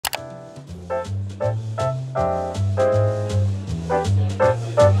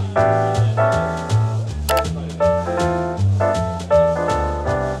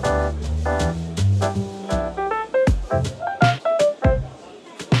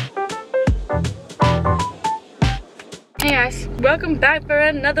Welcome back for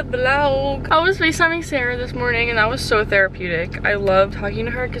another vlog. I was FaceTiming Sarah this morning and that was so therapeutic. I love talking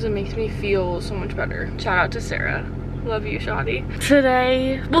to her because it makes me feel so much better. Shout out to Sarah. Love you, Shawty.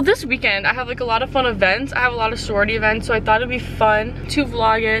 Today, well this weekend, I have like a lot of fun events. I have a lot of sorority events, so I thought it'd be fun to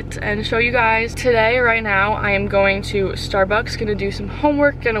vlog it and show you guys. Today, right now, I am going to Starbucks, gonna do some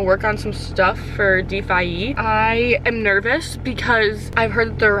homework, gonna work on some stuff for DFIE. I am nervous because I've heard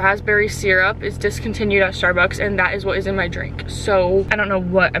that the raspberry syrup is discontinued at Starbucks and that is what is in my drink. So I don't know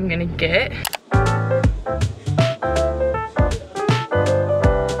what I'm gonna get.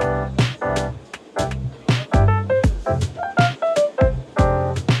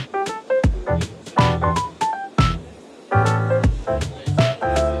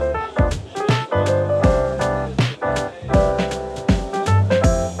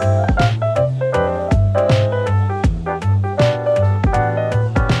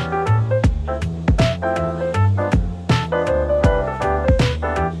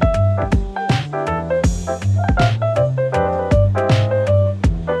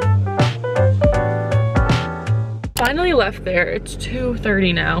 Finally left there. It's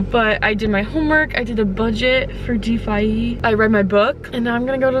 2:30 now, but I did my homework. I did a budget for DFIE. I read my book and now I'm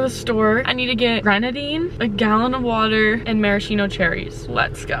gonna go to the store. I need to get grenadine, a gallon of water, and maraschino cherries.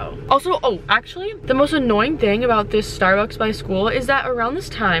 Let's go. Also, oh, actually, the most annoying thing about this Starbucks by school is that around this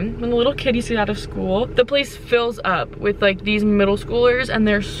time, when the little kiddies get out of school, the place fills up with like these middle schoolers and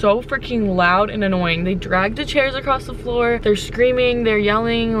they're so freaking loud and annoying. They drag the chairs across the floor. They're screaming, they're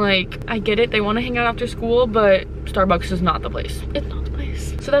yelling. Like, I get it, they want to hang out after school, but Starbucks is not the place. It's not the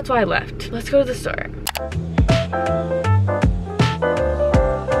place. So that's why I left. Let's go to the store.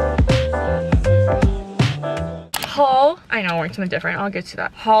 Haul. I know, I'm wearing something different. I'll get to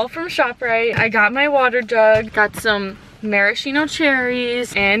that. Haul from ShopRite. I got my water jug. Got some maraschino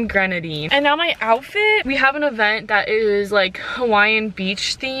cherries and grenadine. And now my outfit, we have an event that is like Hawaiian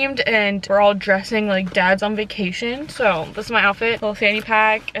beach themed and we're all dressing like dads on vacation. So this is my outfit, little fanny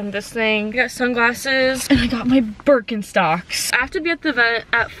pack and this thing. I got sunglasses and I got my Birkenstocks. I have to be at the event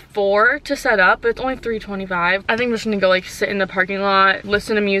at 4 to set up, but it's only 3:25. I think I'm just gonna go like sit in the parking lot,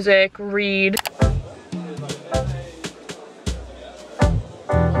 listen to music, read.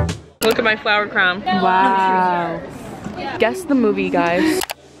 Look at my flower crown. Wow. Guess the movie, guys.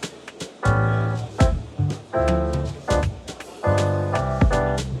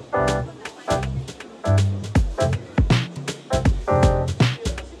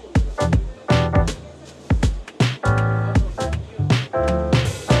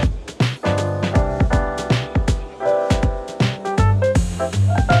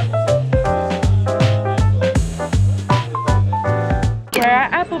 We're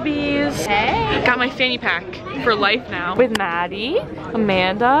at Applebee's. Hey. Got my fanny pack for life now with Maddie,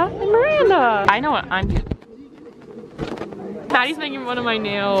 Amanda, and Miranda. I know what I'm doing. Maddie's making one of my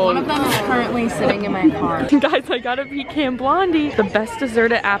nails. One of them is currently sitting in my car. Guys, I got a pecan blondie. The best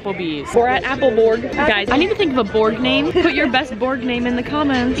dessert at Applebee's. We're at Apple Borg. Guys, I need to think of a Borg name. Put your best Borg name in the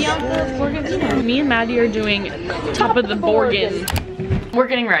comments. Me and Maddie are doing top of the Borgin. We're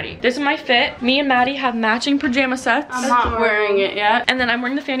getting ready. This is my fit. Me and Maddie have matching pajama sets. I'm not wearing it yet. And then I'm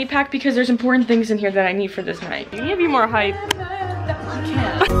wearing the fanny pack because there's important things in here that I need for this night. You need to be more hype. I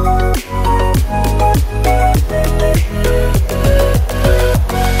can't.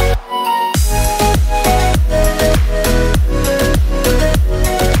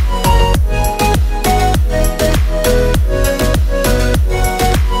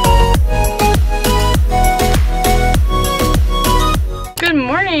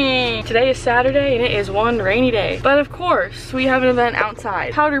 Today is Saturday and it is one rainy day. But of course, we have an event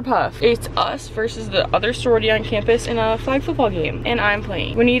outside. Powder Puff. It's us versus the other sorority on campus in a flag football game. And I'm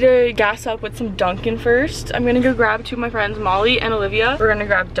playing. We need to gas up with some Dunkin' first. I'm gonna go grab two of my friends, Molly and Olivia. We're gonna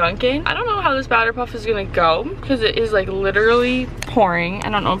grab Dunkin'. I don't know how this Powder Puff is gonna go because it is like literally pouring. I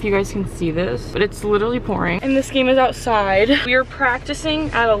don't know if you guys can see this, but it's literally pouring. And this game is outside. We are practicing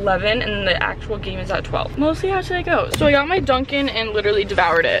at 11 and the actual game is at 12. We'll see how today goes. So I got my Dunkin' and literally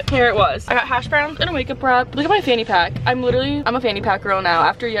devoured it. Here it was. I got hash browns and a wake up prep. Look at my fanny pack. I'm a fanny pack girl now.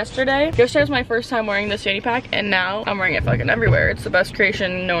 After yesterday was my first time wearing this fanny pack and now I'm wearing it fucking everywhere. It's the best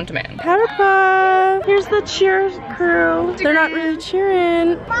creation known to man. Powder Puff. Here's the cheers crew. They're not really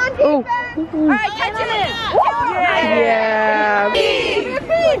cheering. Oh. All right, catch it. Yeah.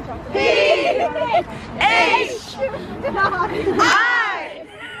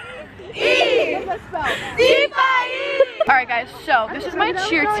 P-H-I-E Alright guys, so this is my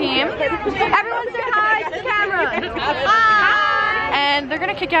cheer team. Everyone say hi to the camera. Hi. And they're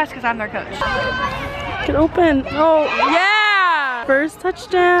gonna kick ass because I'm their coach. Get open. Oh, yeah! First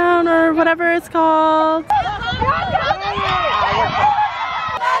touchdown or whatever it's called. Let's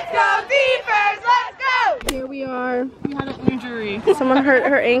go Beavers, let's go! Here we are. We had an injury. Someone hurt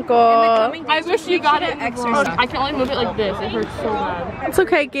her ankle. I wish you got it exercise. I can only move it like this. It hurts so bad. It's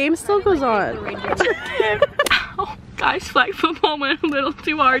okay. Game still goes on. Ow. Guys, flag football went a little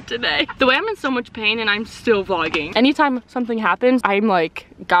too hard today. The way I'm in so much pain and I'm still vlogging. Anytime something happens, I'm like,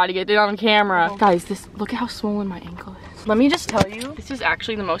 gotta get it on camera. Guys, look at how swollen my ankle is. Let me just tell you, this is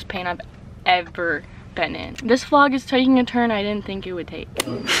actually the most pain I've ever been in. This vlog is taking a turn I didn't think it would take.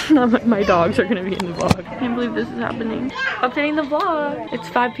 My dogs are gonna be in the vlog. I can't believe this is happening. Updating the vlog. It's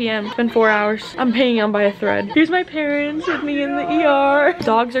 5 p.m. It's been 4 hours. I'm hanging on by a thread. Here's my parents with me in the ER.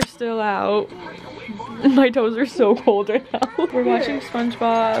 Dogs are still out. My toes are so cold right now. We're watching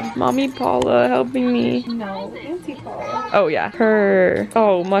SpongeBob. Mommy Paula helping me. No, Auntie Paula. Oh yeah, her.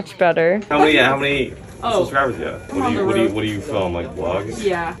 Oh, much better. How many subscribers do you have? What do you film, like vlogs?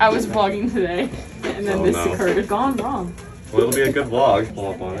 Yeah, I was vlogging today, and then this occurred. It's gone wrong. Well, it'll be a good vlog. Pull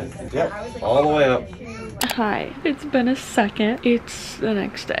up on it. Yep, all the way up. Hi, it's been a second. It's the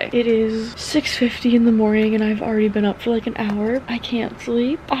next day. It is 6:50 in the morning and I've already been up for like an hour. I can't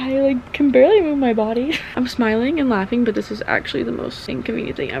sleep. I like can barely move my body. I'm smiling and laughing, but this is actually the most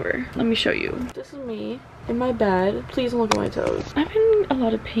inconvenient thing ever. Let me show you. This is me in my bed. Please don't look at my toes. I'm in a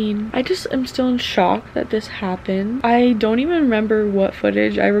lot of pain. I just am still in shock that this happened. I don't even remember what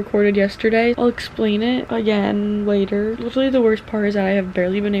footage I recorded yesterday. I'll explain it again later. Literally the worst part is that I have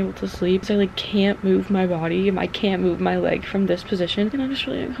barely been able to sleep because I like can't move my body. I can't move my leg from this position and I'm just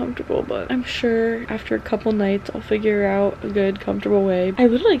really uncomfortable, but I'm sure after a couple nights I'll figure out a good comfortable way. I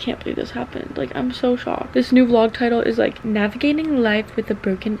literally can't believe this happened. Like, I'm so shocked. This new vlog title is like navigating life with a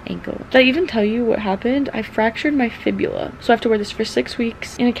broken ankle. Did I even tell you what happened? I fractured my fibula, so I have to wear this for 6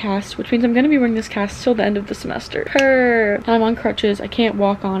 weeks in a cast, which means I'm gonna be wearing this cast till the end of the semester. And I'm on crutches. I can't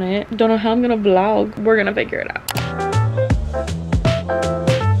walk on it. Don't know how I'm gonna vlog. We're gonna figure it out.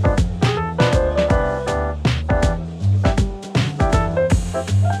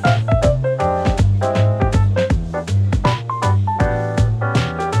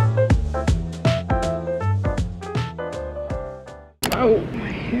 Oh, my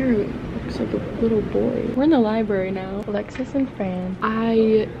hair looks like a little boy. We're in the library now. Alexis and Fran.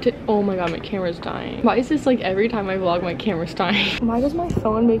 Oh my god, my camera's dying. Why is this like every time I vlog my camera's dying? Why does my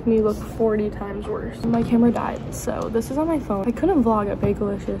phone make me look 40 times worse? My camera died, so this is on my phone. I couldn't vlog at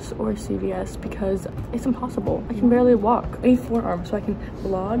Bakelicious or CVS because it's impossible. I can barely walk. I need 4 arms so I can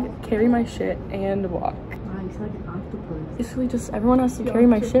vlog, carry my shit, and walk. Wow, it's like an octopus. Basically just everyone has to carry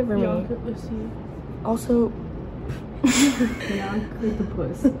my shit for me. Also,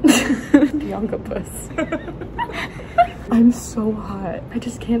 Bianca puss. I'm so hot. I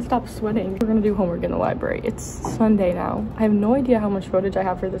just can't stop sweating. We're gonna do homework in the library. It's Sunday now. I have no idea how much footage I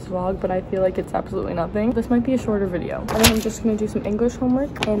have for this vlog, but I feel like it's absolutely nothing. This might be a shorter video. And then I'm just gonna do some English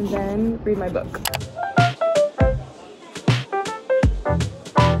homework and then read my book.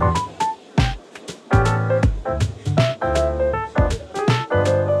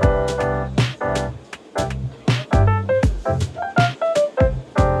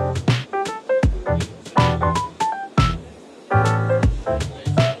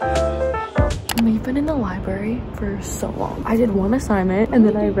 We've been in the library for so long. I did one assignment and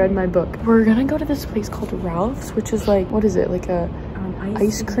then I read my book. We're gonna go to this place called Ralph's, which is like, what is it? Like a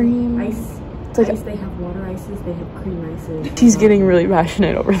ice cream? It's like they have water ices, they have cream ices. He's getting really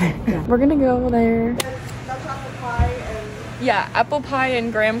passionate over there. Yeah. We're gonna go there. Yeah, apple pie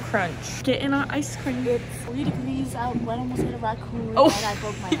and graham crunch. Getting our ice cream. It's 3 degrees out, I almost hit a raccoon, Oh. and I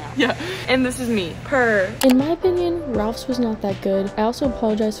broke my arm. Yeah, and this is me. In my opinion, Ralph's was not that good. I also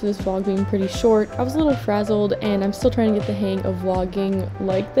apologize for this vlog being pretty short. I was a little frazzled and I'm still trying to get the hang of vlogging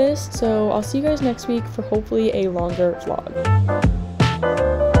like this. So I'll see you guys next week for hopefully a longer vlog.